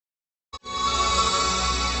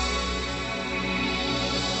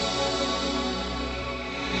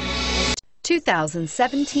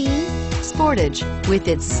2017 Sportage. With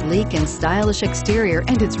its sleek and stylish exterior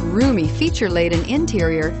and its roomy feature-laden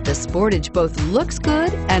interior, the Sportage both looks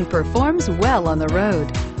good and performs well on the road.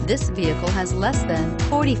 This vehicle has less than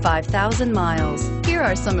 45,000 miles. Here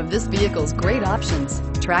are some of this vehicle's great options: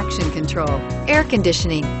 traction control, air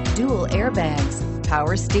conditioning, dual airbags,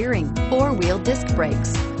 power steering, four-wheel disc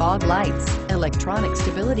brakes, fog lights, electronic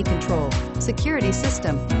stability control, security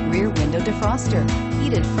system, rear window defroster,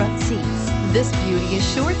 heated front seats. This beauty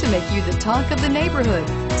is sure to make you the talk of the neighborhood.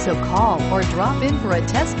 So call or drop in for a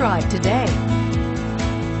test drive today.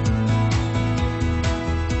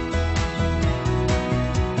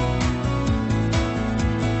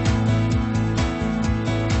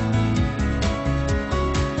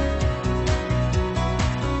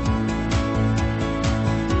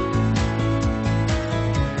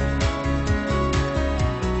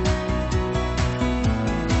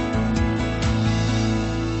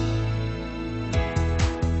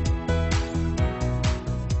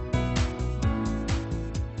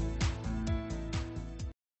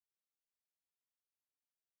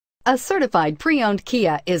 A certified pre-owned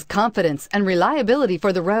Kia is confidence and reliability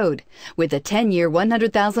for the road. With a 10-year,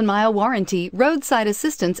 100,000-mile warranty, roadside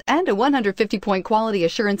assistance, and a 150-point quality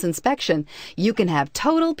assurance inspection, you can have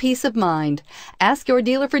total peace of mind. Ask your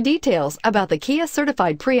dealer for details about the Kia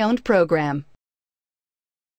Certified Pre-Owned program.